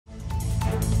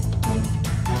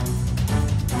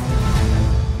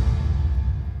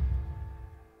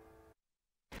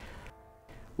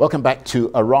Welcome back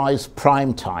to Arise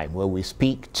Prime Time, where we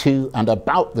speak to and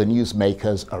about the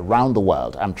newsmakers around the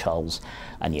world. I'm Charles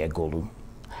Anyegolu.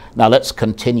 Now let's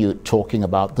continue talking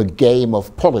about the game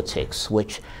of politics,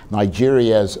 which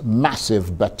Nigeria's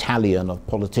massive battalion of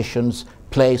politicians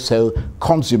play so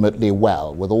consummately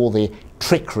well, with all the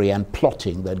trickery and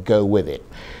plotting that go with it.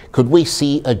 Could we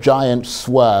see a giant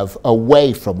swerve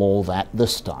away from all that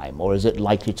this time, or is it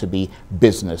likely to be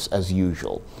business as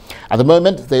usual? At the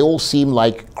moment, they all seem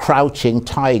like crouching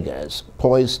tigers,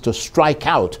 poised to strike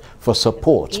out for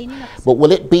support. But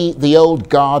will it be the old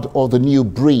guard or the new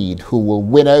breed who will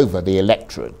win over the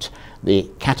electorate? The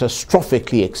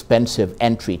catastrophically expensive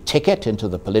entry ticket into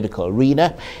the political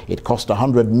arena, it cost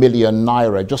 100 million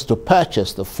naira just to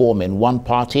purchase the form in one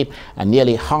party and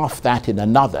nearly half that in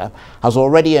another, has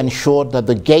already ensured that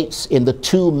the gates in the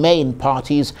two main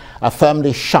parties are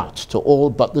firmly shut to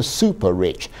all but the super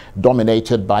rich,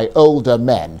 dominated by older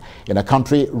men, in a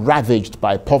country ravaged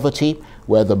by poverty,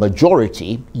 where the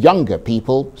majority, younger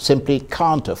people, simply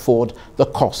can't afford the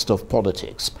cost of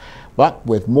politics. But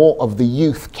with more of the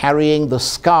youth carrying the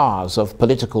scars of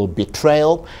political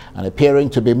betrayal and appearing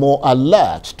to be more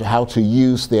alert to how to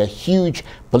use their huge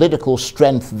political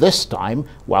strength this time,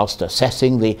 whilst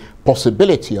assessing the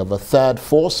possibility of a third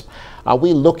force, are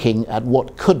we looking at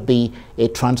what could be a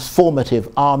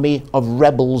transformative army of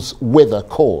rebels with a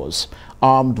cause,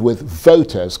 armed with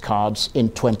voters' cards in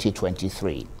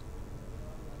 2023?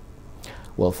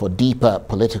 Well, for deeper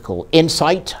political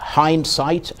insight,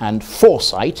 hindsight and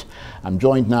foresight, I'm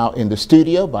joined now in the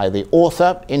studio by the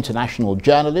author, international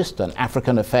journalist and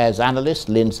African affairs analyst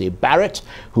Lindsay Barret,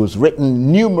 who's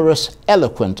written numerous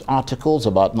eloquent articles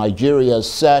about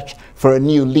Nigeria's search for a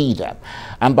new leader,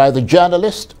 and by the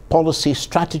journalist, policy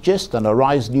strategist and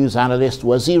Arise News analyst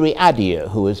Waziri Adio,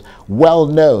 who is well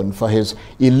known for his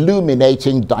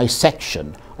illuminating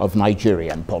dissection of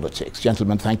Nigerian politics.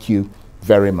 Gentlemen, thank you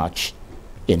very much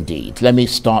indeed. Let me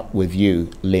start with you,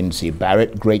 Lindsay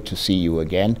Barret. Great to see you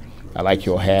again. I like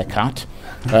your haircut.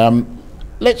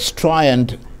 Let's try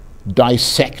and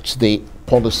dissect the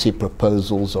policy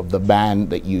proposals of the man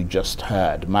that you just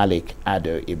heard,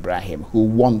 Ado-Ibrahim, who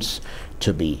wants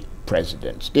to be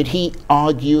president. Did he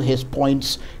argue his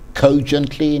points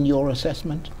cogently in your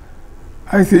assessment?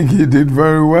 I think he did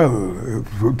very well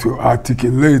to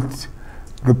articulate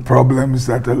the problems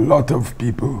that a lot of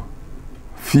people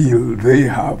feel they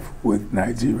have with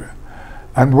Nigeria,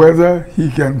 and whether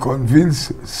he can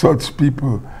convince such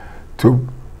people to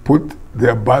put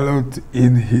their ballot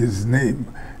in his name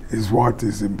is what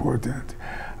is important.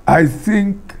 I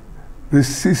think the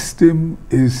system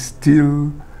is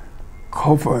still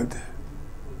covered.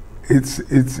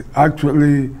 It's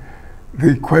actually,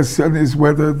 the question is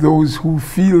whether those who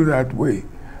feel that way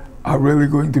are really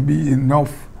going to be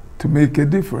enough to make a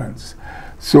difference.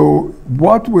 So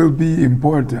what will be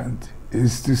important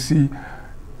is to see,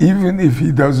 even if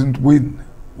he doesn't win,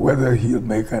 whether he'll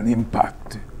make an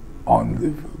impact on the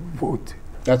vote.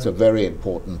 That's a very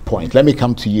important point. Let me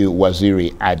come to you,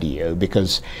 Waziri Adio,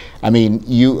 because, I mean,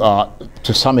 you are,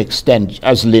 to some extent,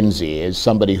 as Lindsay is,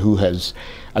 somebody who has,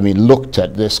 I mean, looked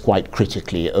at this quite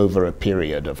critically over a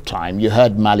period of time. You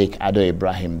heard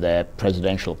Ado-Ibrahim there,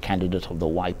 presidential candidate of the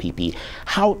YPP.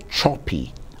 How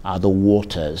choppy are the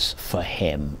waters for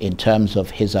him in terms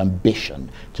of his ambition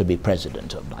to be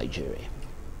president of Nigeria?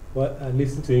 Well, I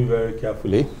listened to him very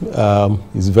carefully.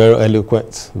 He's very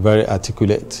eloquent, very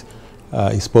articulate.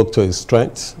 He spoke to his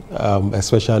strengths,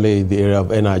 especially in the area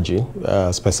of energy,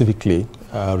 specifically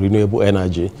renewable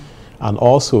energy, and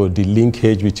also the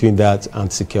linkage between that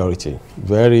and security.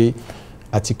 Very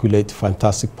articulate,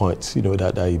 fantastic points, you know,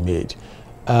 that he made.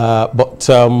 But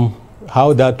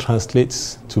how that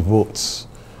translates to votes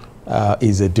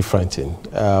is a different thing.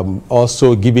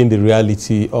 Also, given the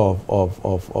reality of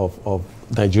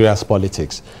Nigeria's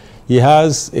politics, he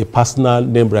has a personal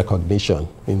name recognition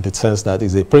in the sense that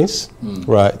he's a prince,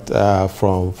 right,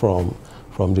 from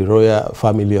the royal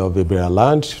family of Ibrahim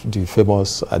land, the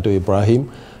famous Ado-Ibrahim.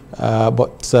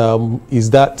 But is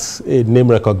that a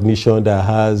name recognition that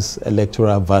has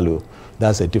electoral value?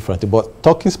 That's a different thing. But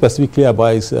talking specifically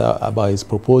about his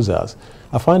proposals,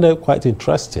 I find that quite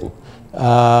interesting.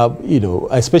 You know,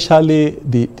 especially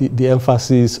the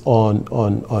emphasis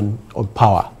on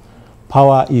power.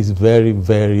 Power is very,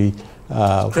 very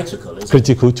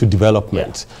critical to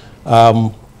development. Yeah.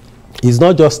 It's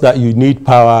not just that you need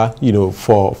power, you know,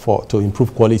 to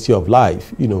improve quality of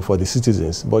life, you know, for the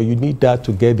citizens, but you need that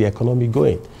to get the economy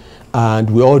going. And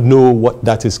we all know what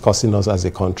that is costing us as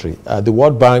a country. The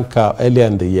World Bank earlier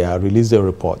in the year released a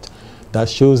report that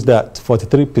shows that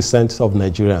 43% of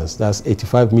Nigerians, that's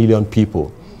 85 million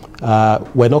people,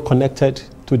 were not connected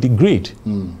to the grid.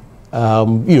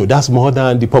 That's more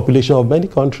than the population of many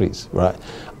countries, right?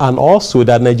 And also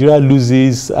that Nigeria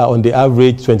loses on the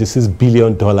average $26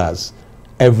 billion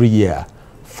every year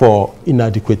for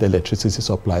inadequate electricity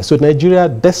supply. So Nigeria,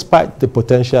 despite the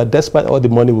potential, despite all the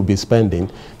money we'll be spending,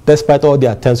 despite all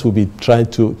the attempts we'll be trying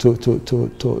to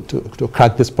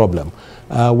crack this problem,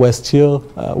 we're still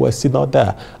not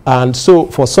there. And so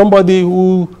for somebody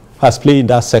who has played in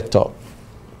that sector,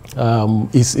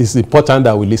 it's important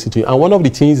that we listen to it. And one of the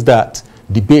things that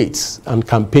debates and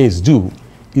campaigns do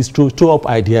is to throw up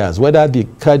ideas, whether the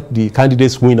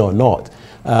candidates win or not.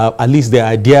 At least the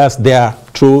ideas there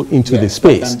throw into the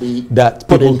space that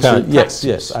people can,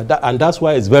 yes. And that's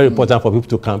why it's very important for people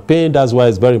to campaign. That's why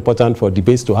it's very important for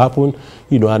debates to happen,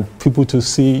 and people to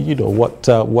see,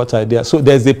 what ideas. So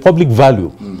there's a public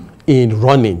value in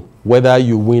running, whether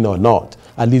you win or not.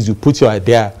 At least you put your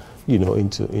idea,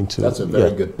 into. That's a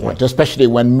very good point, especially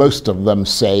when most of them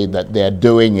say that they're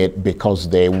doing it because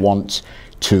they want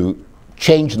to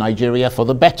change Nigeria for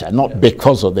the better, not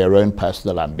because of their own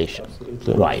personal ambition.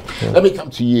 Absolutely. Right. Yeah. Let me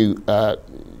come to you,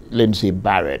 Lindsay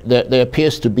Barret. There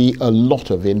appears to be a lot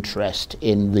of interest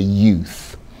in the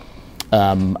youth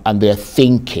and their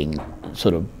thinking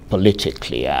sort of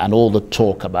politically, and all the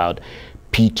talk about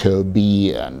Peter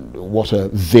Obi and what a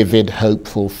vivid,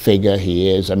 hopeful figure he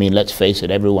is. I mean, let's face it,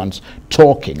 everyone's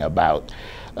talking about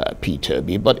Peter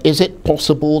Obi. But is it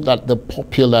possible that the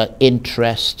popular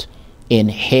interest in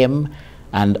him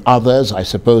and others, I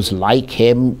suppose, like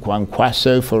him,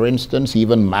 Kwankwaso, for instance,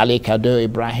 even Malik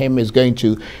Ado-Ibrahim, is going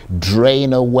to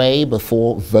drain away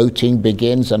before voting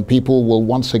begins, and people will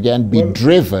once again be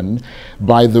driven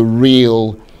by the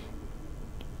real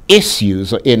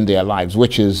issues in their lives,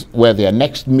 which is where their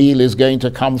next meal is going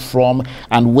to come from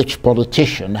and which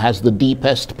politician has the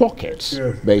deepest pockets,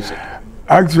 basically?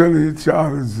 Actually,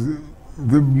 Charles,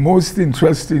 the most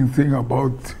interesting thing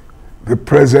about the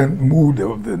present mood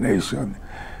of the nation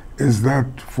is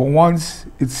that for once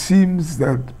it seems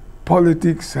that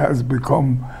politics has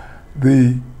become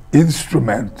the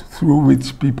instrument through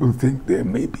which people think there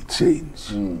may be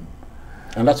change.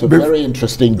 And that's a very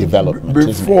interesting development.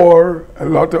 Before, a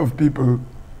lot of people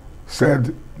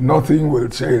said, nothing will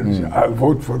change. I'll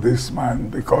vote for this man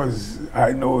because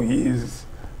I know he is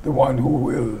the one who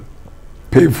will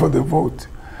pay for the vote.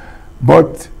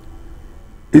 But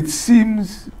it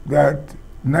seems that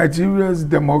Nigeria's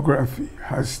demography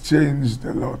has changed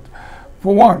a lot.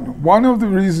 For one of the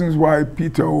reasons why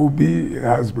Peter Obi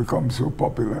has become so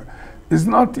popular is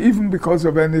not even because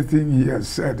of anything he has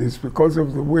said, it's because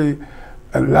of the way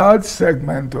a large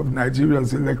segment of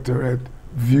Nigeria's electorate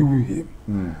view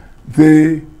him.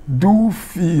 They do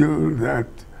feel that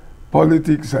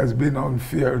politics has been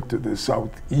unfair to the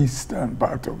southeastern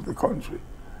part of the country.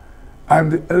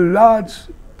 And a large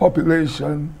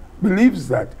population believes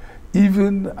that.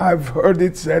 Even I've heard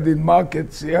it said in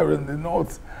markets here in the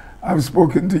north. I've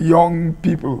spoken to young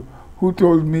people who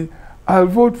told me, I'll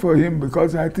vote for him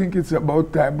because I think it's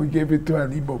about time we gave it to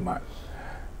an Igbo man.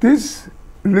 This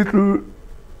little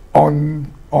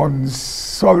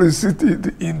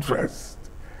unsolicited interest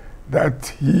that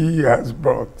he has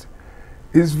brought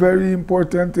is very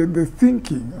important in the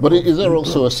thinking. But is there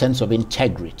also a sense of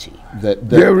integrity? That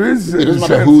there is. It doesn't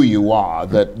matter who you are,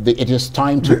 that it is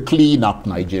time to clean up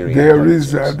Nigeria. There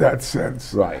is that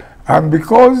sense. Right. And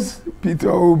because Peter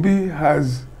Obi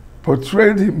has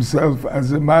portrayed himself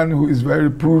as a man who is very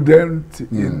prudent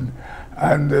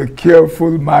and a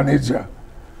careful manager,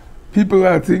 people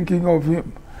are thinking of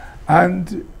him.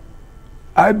 And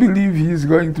I believe he is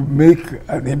going to make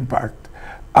an impact.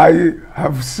 I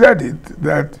have said it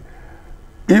that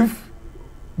if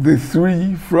the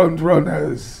three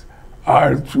front-runners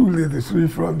are truly the three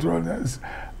front-runners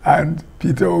and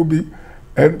Peter Obi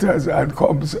enters and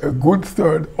comes a good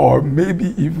third or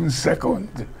maybe even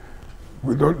second,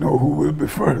 we don't know who will be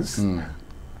first,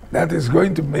 that is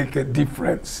going to make a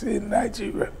difference in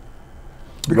Nigeria.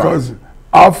 Because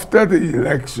after the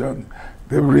election,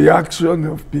 the reaction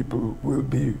of people will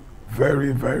be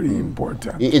very, very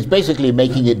important. It's basically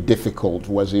making it difficult,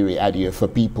 Waziri Adio, for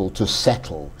people to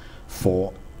settle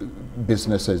for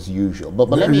business as usual. But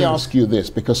let me ask you this,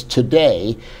 because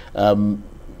today,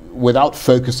 without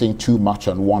focusing too much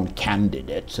on one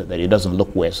candidate, so that it doesn't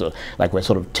look like we're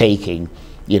sort of taking,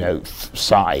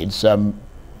 sides,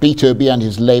 Peter Obi and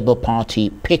his Labour Party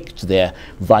picked their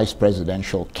vice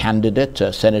presidential candidate,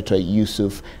 Senator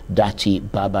Yusuf Datti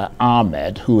Baba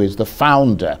Ahmed, who is the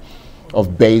founder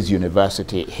of Bayes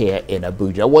University here in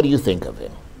Abuja. What do you think of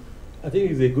him? I think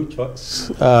he's a good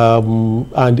choice,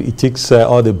 and it ticks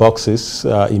all the boxes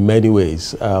in many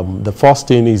ways. The first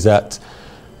thing is that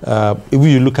if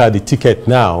you look at the ticket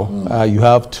now, you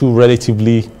have two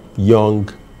relatively young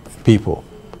people,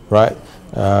 right?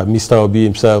 Mr. Obi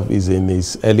himself is in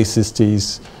his early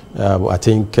 60s. I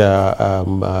think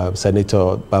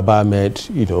Senator Baba Ahmed,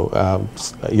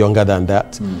 younger than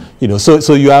that.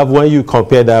 So you have, when you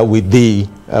compare that with the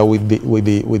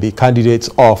candidates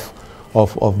of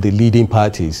the leading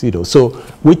parties, so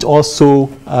which also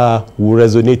will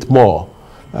resonate more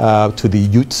to the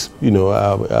youth,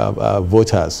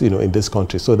 voters, in this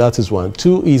country. So that is one.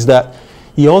 Two is that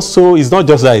he also is not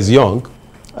just that he's young.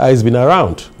 He's been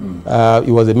around.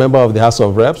 He was a member of the House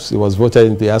of Reps. He was voted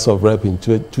in the House of Reps in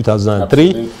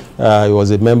 2003. He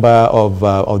was a member of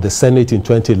the Senate in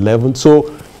 2011. So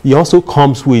he also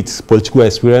comes with political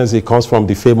experience. He comes from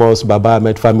the famous Baba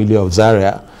Ahmed family of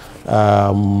Zaria.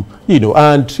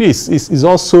 And he's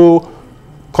also,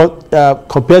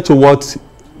 compared to what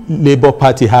Labour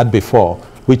Party had before,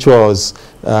 which was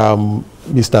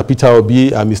Mr. Peter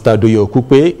Obi and Mr. Doyo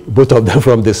Okupe, both of them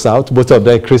from the South, both of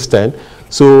them Christian.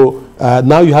 So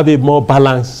now you have a more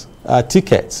balanced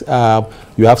ticket.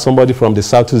 You have somebody from the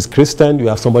South who's Christian, you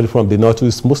have somebody from the North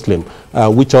who's Muslim,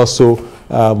 which also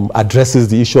addresses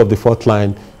the issue of the fourth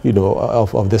line,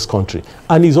 of this country.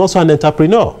 And he's also an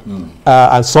entrepreneur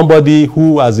and somebody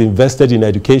who has invested in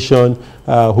education,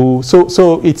 and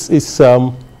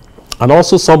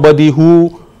also somebody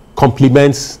who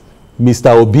complements Mr.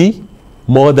 Obi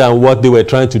more than what they were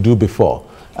trying to do before.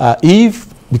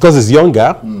 Because he's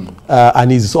younger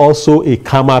and he's also a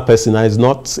calmer person and he's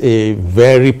not a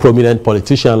very prominent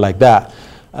politician like that,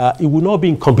 he will not be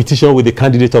in competition with the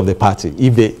candidate of the party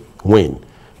if they win.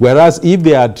 Whereas if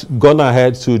they had gone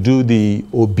ahead to do the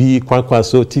Obi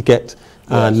Kwankwaso ticket,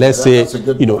 and let's say,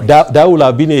 that would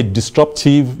have been a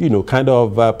disruptive, kind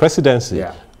of presidency.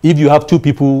 Yeah. If you have two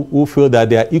people who feel that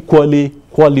they are equally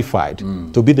qualified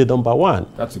to be the number one.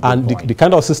 That's a good point. The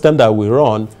kind of system that we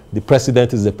run, the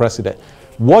president is the president.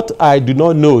 What I do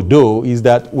not know, though, is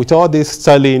that with all these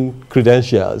sterling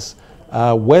credentials,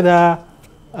 whether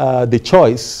the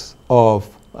choice of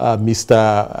Senator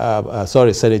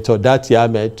Dati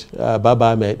Ahmed, Baba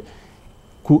Ahmed,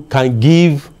 can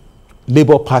give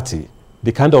Labour Party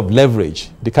the kind of leverage,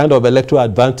 the kind of electoral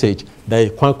advantage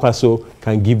that Kwankwaso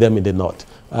can give them in the North.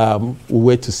 We'll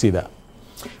wait to see that.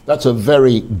 That's a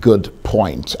very good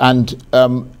point. And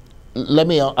I'm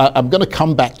going to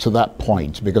come back to that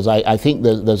point because I think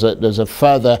there's a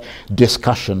further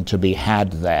discussion to be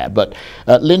had there. But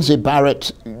Lindsay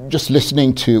Barret, just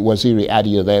listening to Waziri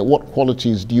Adio there, what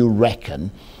qualities do you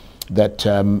reckon that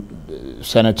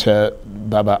Senator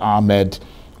Baba Ahmed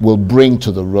will bring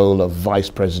to the role of vice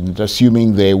president,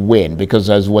 assuming they win? Because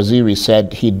as Waziri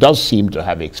said, he does seem to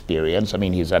have experience. I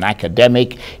mean, he's an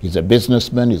academic, he's a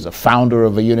businessman, he's a founder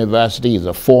of a university, he's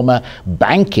a former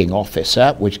banking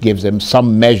officer, which gives him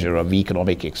some measure of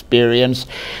economic experience.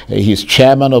 He's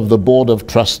chairman of the board of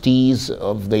trustees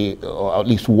of the, or at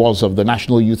least was, of the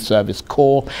National Youth Service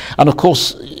Corps, and of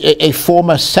course, a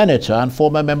former senator and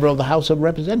former member of the House of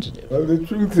Representatives. Well, the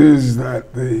truth is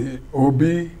that the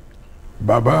Obi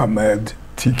Baba Ahmed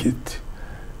ticket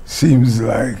seems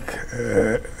like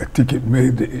a ticket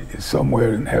made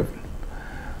somewhere in heaven,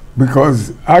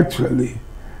 because actually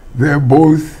they're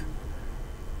both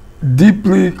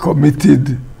deeply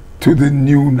committed to the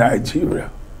new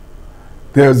Nigeria.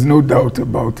 There's no doubt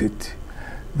about it.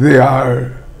 They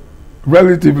are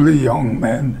relatively young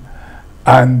men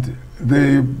and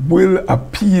they will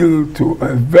appeal to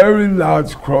a very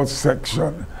large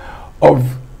cross-section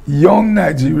of young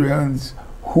Nigerians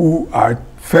who are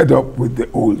fed up with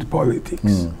the old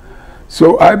politics.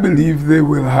 So I believe they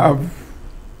will have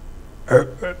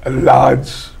a large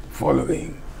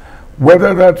following.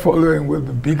 Whether that following will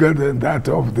be bigger than that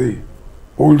of the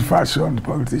old-fashioned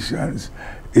politicians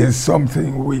is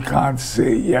something we can't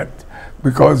say yet,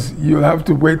 because you'll have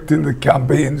to wait till the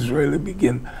campaigns really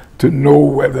begin to know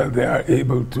whether they are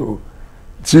able to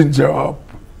ginger up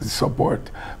support.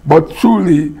 But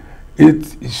truly,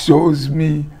 it shows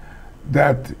me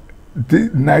that the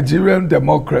Nigerian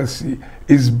democracy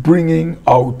is bringing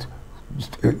out,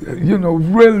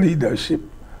 real leadership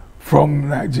from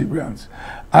Nigerians.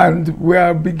 And we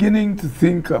are beginning to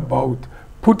think about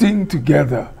putting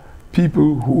together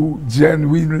people who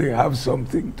genuinely have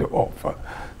something to offer.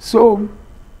 So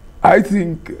I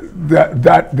think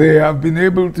that they have been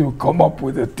able to come up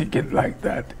with a ticket like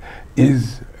that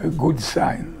is a good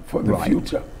sign for the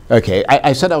future. Okay,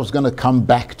 I said I was going to come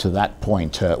back to that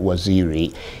point,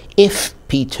 Waziri. If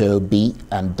Peter Obi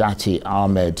and Dati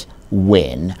Ahmed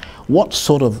win, what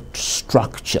sort of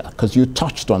structure, because you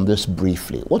touched on this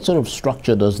briefly, what sort of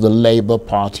structure does the Labour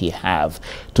Party have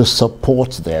to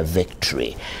support their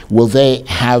victory? Will they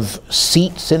have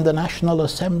seats in the National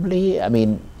Assembly? I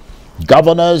mean,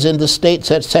 governors in the states,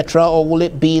 etc., or will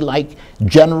it be like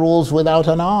generals without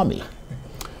an army?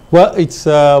 Well, it's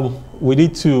we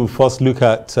need to first look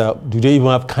at do they even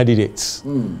have candidates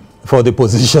for the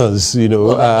positions? You know,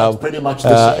 well, that's pretty much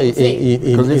the same thing.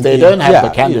 Because if they don't have the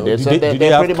candidates, you know, then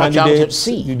they're pretty much out at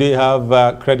sea. Do they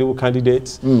have credible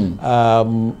candidates?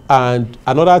 And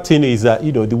another thing is that,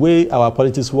 you know, the way our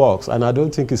politics works, and I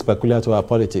don't think it's peculiar to our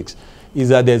politics, is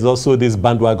that there's also this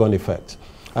bandwagon effect.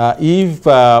 And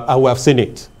we have seen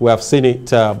it. We have seen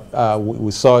it.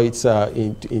 We saw it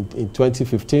in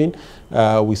 2015.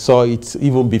 We saw it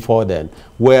even before then,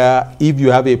 where if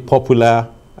you have a popular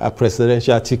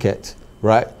presidential ticket,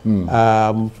 right?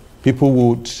 People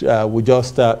would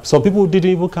just. Some people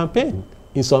didn't even campaign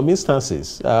in some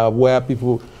instances where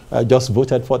people just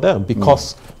voted for them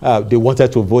because they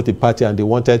wanted to vote the party and they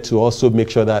wanted to also make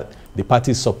sure that the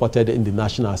party is supported in the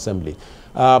National Assembly.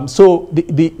 So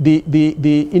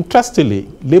interestingly,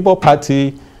 Labour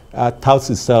Party touts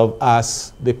itself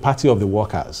as the party of the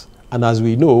workers. And as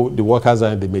we know, the workers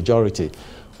are in the majority.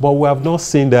 But we have not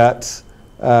seen that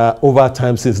over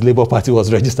time since Labour Party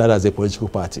was registered as a political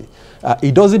party.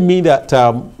 It doesn't mean that,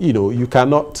 you know, you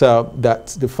cannot,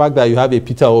 that the fact that you have a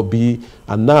Peter Obi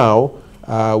and now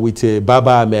with a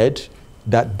Baba Ahmed,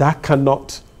 that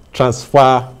cannot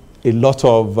transfer a lot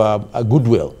of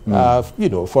goodwill. You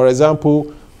know, for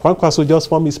example, Kwankwaso just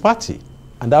formed his party,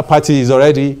 and that party is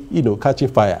already, you know, catching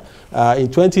fire. In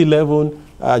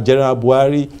 2011, General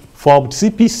Buhari formed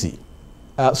CPC.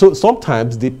 So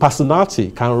sometimes the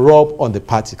personality can rub on the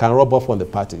party, can rub off on the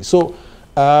party. So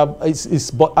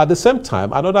but at the same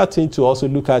time, another thing to also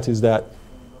look at is that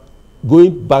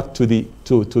going back to the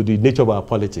nature of our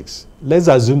politics, let's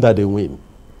assume that they win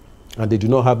and they do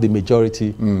not have the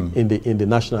majority in the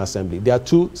National Assembly. There are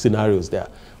two scenarios there.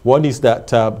 One is that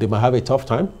they might have a tough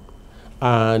time,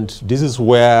 and this is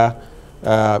where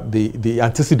the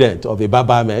antecedent of a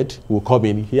Baba Ahmed will come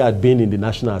in. He had been in the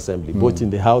National Assembly, both in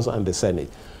the House and the Senate.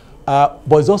 But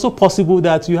it's also possible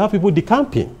that you have people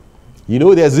decamping. You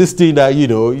know, there's this thing that, you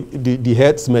know, the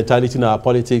heads mentality in our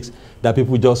politics, that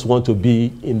people just want to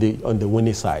be on the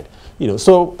winning side. You know,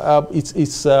 so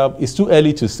it's too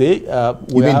early to say.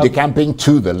 You mean decamping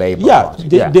to the Labour Party?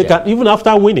 They can, even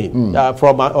after winning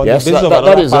from on the basis of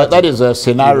that is a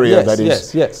scenario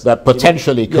that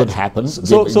potentially could happen,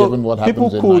 given what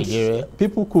happens in Nigeria.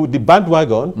 People could, the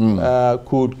bandwagon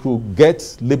could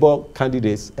get Labour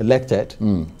candidates elected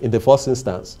in the first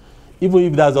instance. Even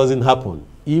if that doesn't happen,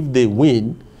 if they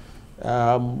win,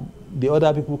 the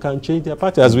other people can change their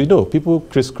party. As we know, people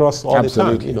crisscross all the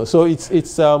time. You know, so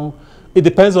it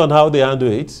depends on how they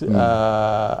handle it,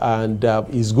 and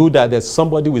it's good that there's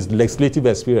somebody with legislative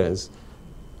experience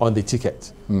on the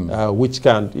ticket, which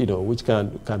can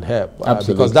help,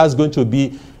 because that's going to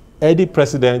be any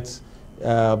president.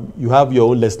 You have your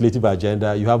own legislative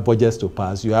agenda, you have budgets to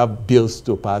pass, you have bills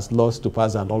to pass, laws to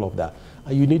pass, and all of that.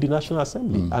 And you need the National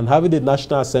Assembly, and having the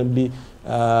National Assembly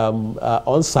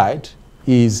on side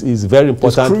is very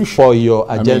important for your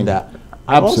agenda.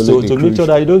 I mean, and also to make sure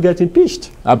that you don't get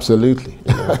impeached. Absolutely.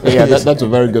 Yeah, that's a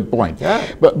very good point.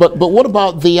 Yeah. But what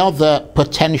about the other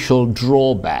potential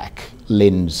drawback,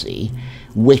 Lindsay,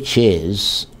 which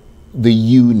is the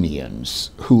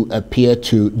unions who appear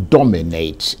to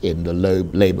dominate in the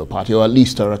Labour Party, or at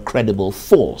least are a credible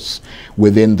force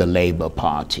within the Labour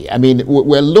Party? I mean,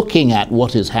 we're looking at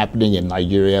what is happening in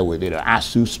Nigeria with, you know,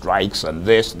 ASU strikes and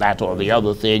this, that, or the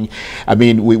other thing. I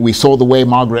mean, we saw the way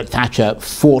Margaret Thatcher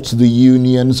fought the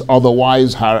unions.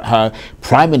 Otherwise, her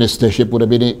prime ministership would have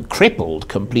been crippled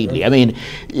completely. I mean,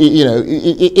 you know,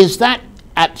 is that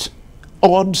at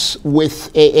odds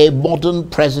with a modern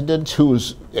president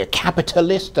who's a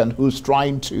capitalist and who's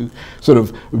trying to sort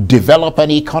of develop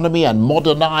an economy and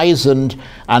modernize and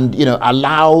you know,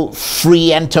 allow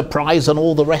free enterprise and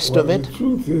all the rest of it? The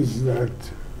truth is that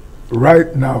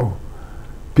right now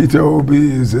Peter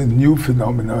Obi is a new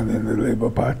phenomenon in the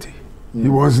Labour Party. He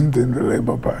wasn't in the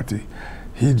Labour Party.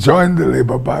 He joined the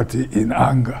Labour Party in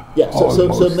anger. Yeah,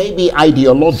 so maybe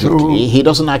ideologically he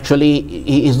doesn't actually,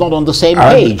 he's not on the same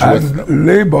page. And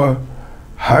Labour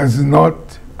has not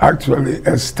actually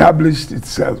established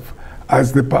itself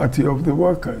as the party of the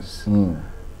workers.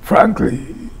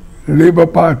 Frankly, Labour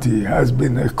Party has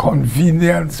been a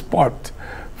convenient spot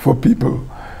for people.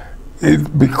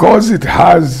 Because it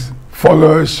has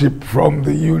followership from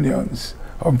the unions,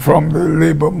 from the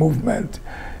Labour movement,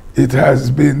 it has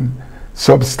been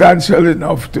substantial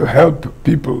enough to help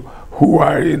people who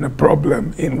are in a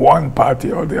problem in one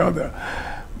party or the other.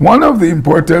 One of the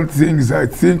important things I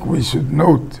think we should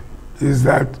note is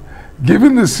that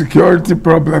given the security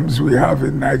problems we have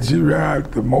in Nigeria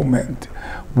at the moment,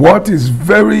 what is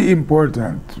very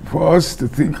important for us to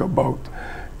think about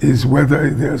is whether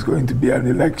there's going to be an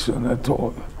election at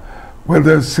all,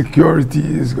 whether security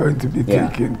is going to be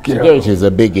taken care of. Security is a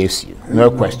big issue,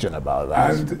 no question about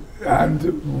that. And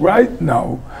right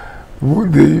now,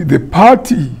 the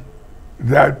party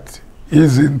that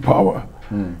is in power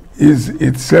is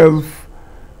itself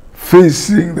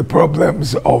facing the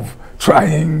problems of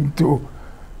trying to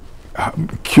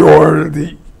cure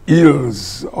the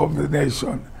ills of the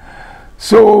nation.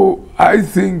 So I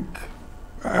think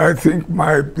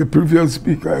the previous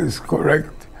speaker is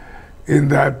correct in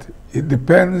that it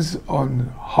depends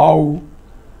on how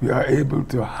we are able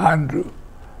to handle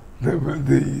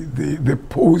the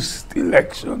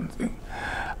post-election thing.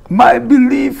 My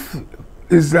belief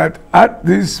is that at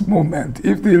this moment,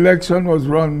 if the election was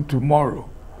run tomorrow,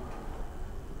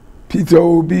 Peter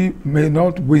Obi may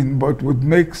not win, but would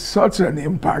make such an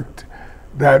impact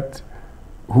that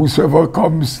whosoever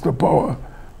comes to power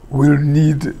will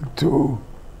need to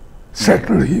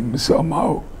settle him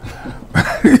somehow.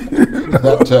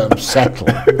 That term, settle.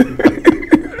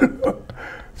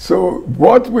 So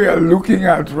what we are looking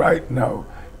at right now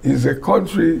is a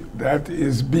country that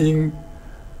is being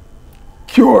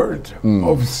cured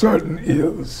of certain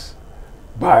ills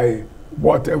by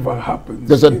whatever happens.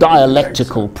 There's a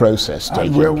dialectical process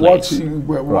taking place.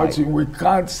 We're watching, we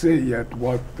can't say yet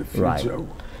what the future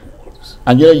holds.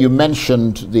 And you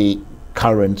mentioned the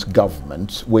current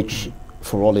government, which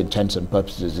for all intents and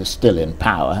purposes is still in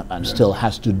power and still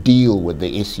has to deal with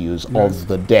the issues of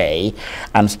the day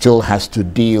and still has to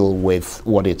deal with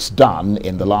what it's done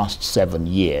in the last 7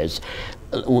 years.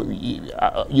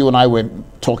 You and I were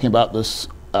talking about this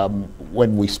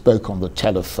when we spoke on the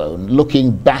telephone.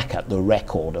 Looking back at the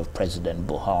record of President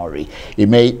Buhari, it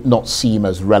may not seem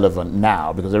as relevant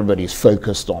now because everybody's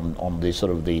focused on the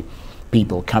sort of the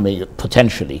people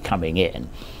potentially coming in.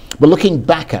 But looking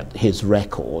back at his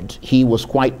record, he was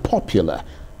quite popular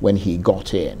when he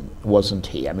got in, wasn't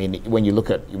he? I mean, when you look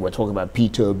at, we're talking about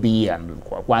Peter Obi and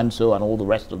Kwanso and all the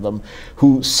rest of them,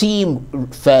 who seem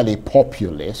fairly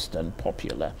populist and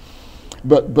popular.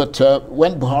 But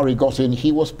when Buhari got in,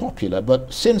 he was popular.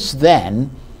 But since then,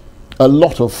 a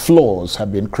lot of flaws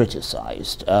have been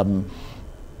criticized.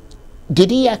 Did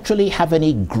he actually have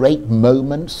any great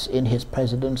moments in his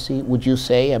presidency, would you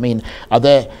say? I mean, are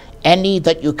there any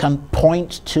that you can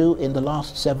point to in the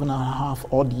last 7.5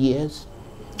 odd years?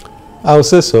 I would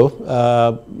say so.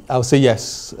 I would say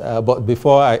yes. But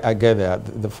before I get there,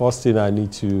 the first thing I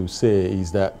need to say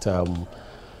is that,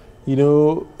 you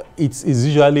know, it's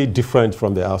usually different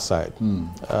from the outside.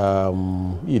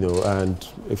 You know, and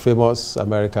a famous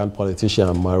American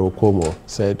politician, Mario Cuomo,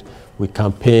 said, "We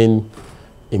campaign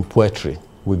in poetry,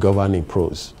 we govern in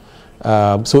prose."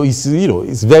 So it's, you know,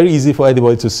 it's very easy for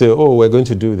anybody to say, "Oh, we're going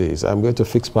to do this. I'm going to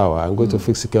fix power. I'm going to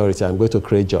fix security. I'm going to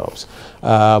create jobs."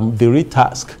 The real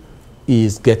task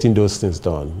is getting those things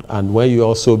done. And when you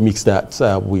also mix that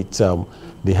with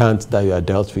the hand that you are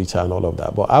dealt with and all of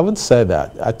that. But I haven't said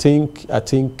that. I think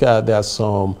there are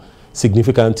some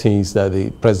significant things that the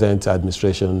present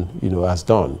administration, you know, has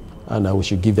done, and we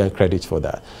should give them credit for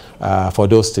that, for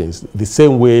those things. The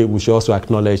same way, we should also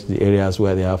acknowledge the areas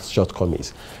where they have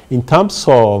shortcomings. In terms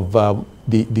of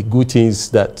the good things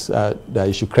that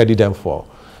you should credit them for,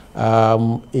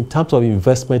 in terms of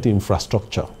investment in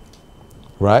infrastructure,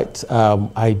 right?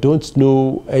 I don't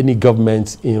know any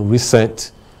government in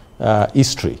recent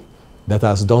history that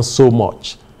has done so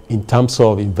much in terms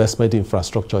of investment in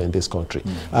infrastructure in this country.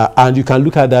 And you can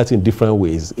look at that in different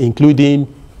ways, including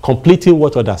completing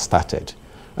what others started.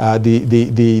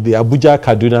 The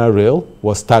Abuja-Kaduna rail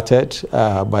was started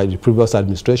by the previous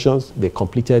administrations. They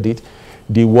completed it.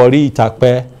 The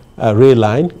Warri-Itakpe rail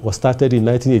line was started in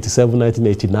 1987,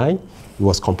 1989. It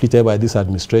was completed by this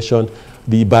administration.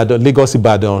 The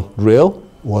Lagos-Ibadan rail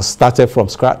was started from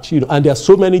scratch. You know, and there are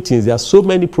so many things. There are so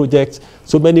many projects,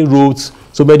 so many roads,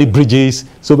 so many bridges,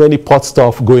 so many port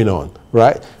stuff going on,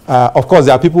 right? Of course,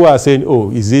 there are people who are saying,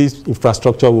 "Oh, is this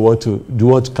infrastructure we want to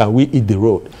do? Can we eat the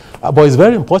road?" But it's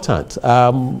very important.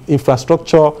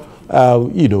 Infrastructure,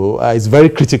 you know, is very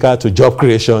critical to job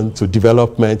creation, to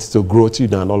development, to growth, you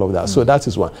know, and all of that. So that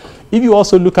is one. If you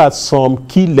also look at some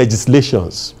key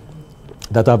legislations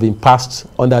that have been passed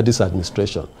under this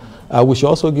administration, we should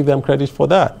also give them credit for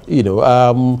that. You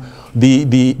know,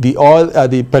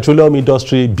 the petroleum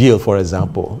industry bill, for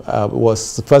example,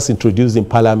 was first introduced in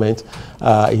Parliament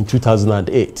in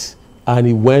 2008. and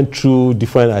it went through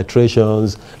different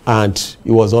iterations, and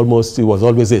it was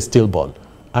always a stillborn.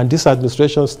 And this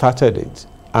administration started it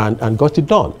and got it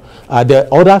done. There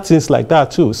are other things like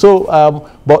that too. So,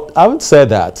 but I would say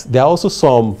that there are also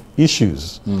some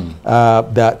issues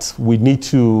that we need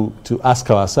to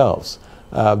ask ourselves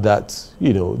that,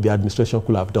 you know, the administration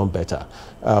could have done better.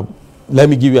 Let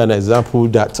me give you an example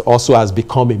that also has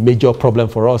become a major problem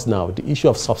for us now, the issue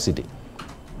of subsidy.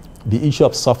 The issue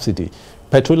of subsidy.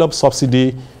 Petroleum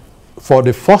subsidy, for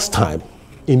the first time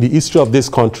in the history of this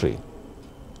country,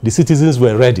 the citizens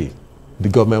were ready, the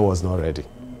government was not ready.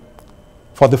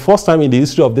 For the first time in the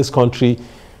history of this country,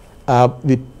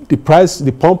 the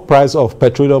pump price of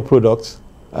petroleum products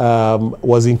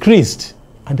was increased,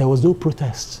 and there was no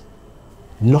protest,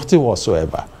 nothing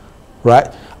whatsoever, right?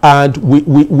 And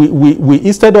we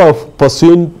instead of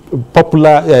pursuing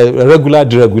popular regular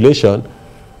deregulation,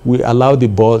 we allowed the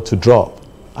ball to drop.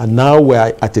 And now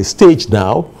we're at a stage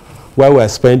now where we're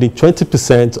spending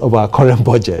 20% of our current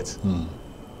budget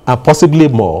and possibly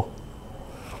more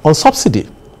on subsidy,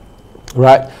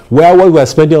 right? Where what we're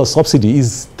spending on subsidy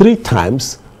is 3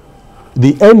 times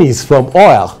the earnings from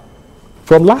oil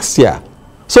from last year.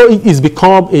 So it's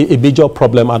become a major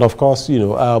problem. And of course, you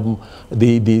know,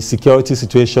 the security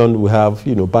situation we have,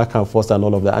 you know, back and forth and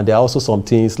all of that. And there are also some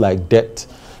things like debt,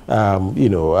 you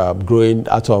know, growing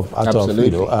out of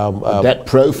you know, debt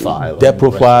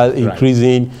profile,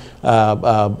 increasing,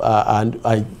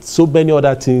 and so many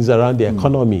other things around the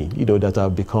economy, you know, that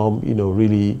have become, you know,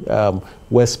 really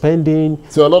we're spending.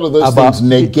 So a lot of those things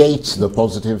negate the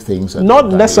positive things. Not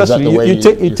necessarily.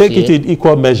 You take it in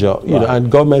equal measure, you know,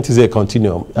 and government is a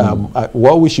continuum.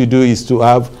 What we should do is to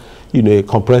have, you know, a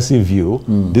comprehensive view.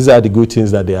 These are the good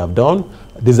things that they have done.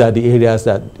 These are the areas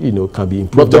that, you know, can be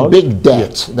improved on. But the big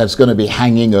debt that's going to be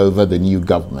hanging over the new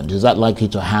government, is that likely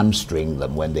to hamstring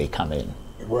them when they come in?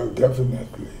 Well,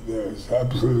 definitely. There's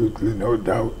absolutely no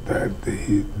doubt that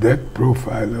the debt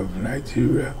profile of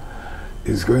Nigeria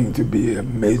is going to be a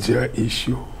major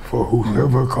issue for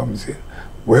whoever comes in,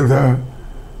 whether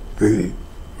the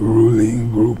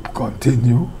ruling group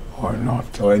continue or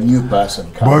not. Or a new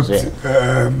person comes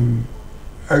in.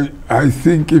 I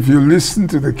think if you listen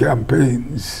to the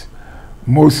campaigns,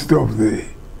 most of the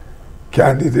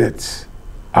candidates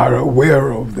are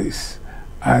aware of this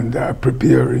and are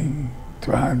preparing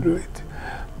to handle it.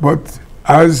 But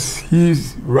as he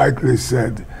rightly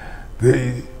said,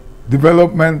 the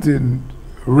development in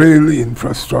rail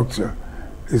infrastructure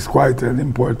is quite an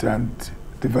important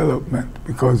development,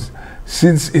 because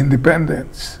since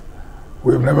independence,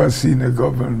 we've never seen a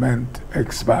government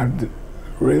expand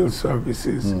rail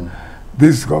services.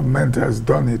 This government has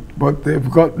done it, but they've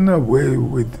gotten away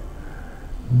with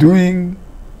doing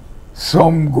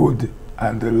some good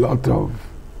and a lot of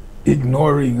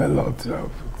ignoring a lot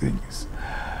of things.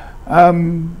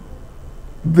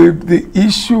 The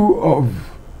issue of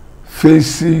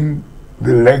facing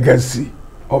the legacy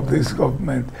of this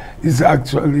government is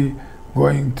actually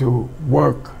going to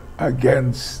work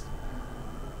against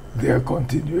their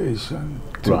continuation,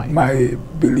 to my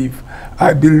belief.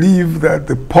 I believe that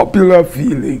the popular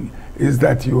feeling is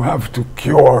that you have to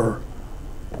cure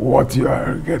what you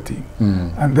are getting.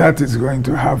 And that is going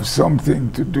to have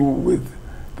something to do with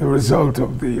the result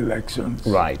of the elections.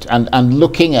 Right. And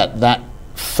looking at that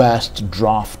first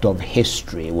draft of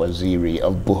history, Waziri,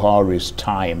 of Buhari's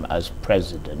time as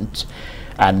president,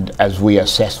 and as we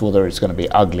assess whether it's going to be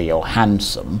ugly or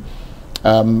handsome,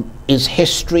 is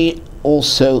history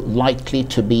also likely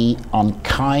to be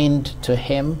unkind to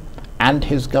him and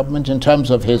his government in terms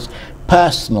of his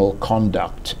personal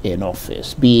conduct in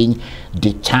office, being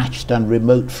detached and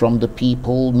remote from the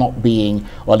people, not being,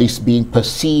 or at least being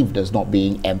perceived as not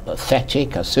being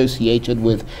empathetic, associated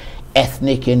with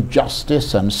ethnic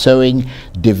injustice and sowing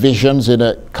divisions in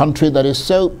a country that is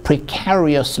so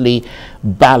precariously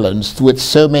balanced with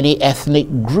so many ethnic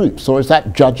groups? Or is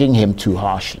that judging him too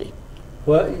harshly?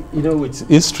 Well, you know, with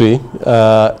history,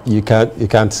 you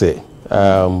can't say.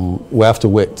 We have to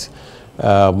wait.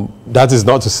 That is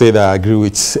not to say that I agree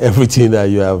with everything that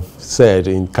you have said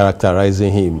in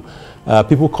characterizing him.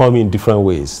 People come in different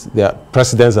ways. There are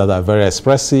presidents that are very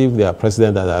expressive. There are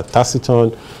presidents that are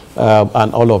taciturn,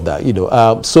 and all of that. You know,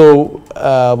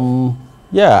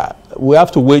 yeah, we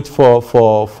have to wait for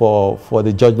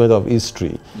the judgment of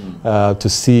history to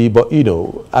see. But you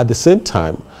know, at the same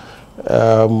time,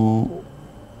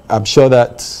 I'm sure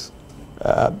that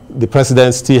the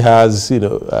president still has, you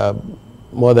know,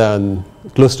 more than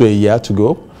close to a year to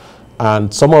go,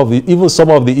 and even some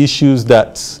of the issues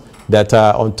that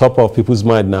are on top of people's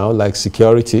mind now, like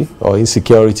security or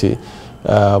insecurity,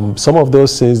 some of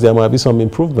those things, there might be some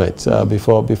improvement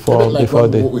before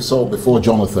what we saw before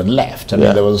Jonathan left. I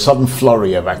mean, there was a sudden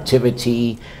flurry of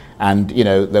activity, and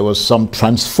there was some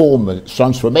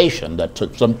transformation that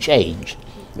took some change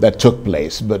that took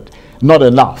place, but not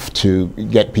enough to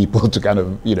get people to kind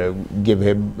of give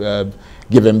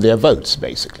him their votes,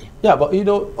 basically. Yeah, but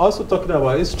also talking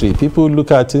about history, people look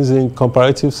at things in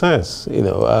comparative sense.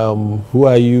 Who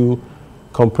are you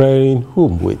comparing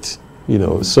whom with?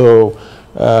 So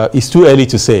it's too early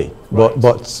to say. Right.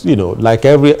 But like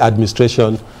every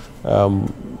administration,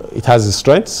 it has its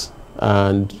strengths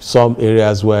and some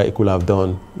areas where it could have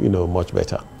done much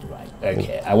better.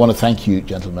 Okay, I want to thank you,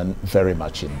 gentlemen, very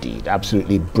much indeed.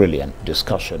 Absolutely brilliant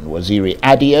discussion. Waziri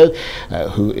Adio,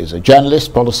 who is a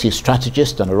journalist, policy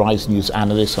strategist, and a Rise News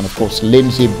analyst, and of course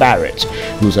Lindsay Barret,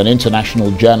 who's an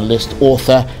international journalist,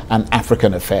 author, and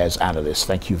African affairs analyst.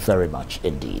 Thank you very much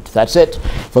indeed. That's it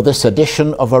for this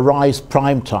edition of Arise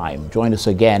Prime Time. Join us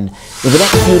again in the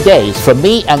next few days. From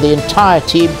me and the entire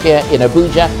team here in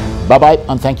Abuja, bye-bye,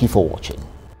 and thank you for watching.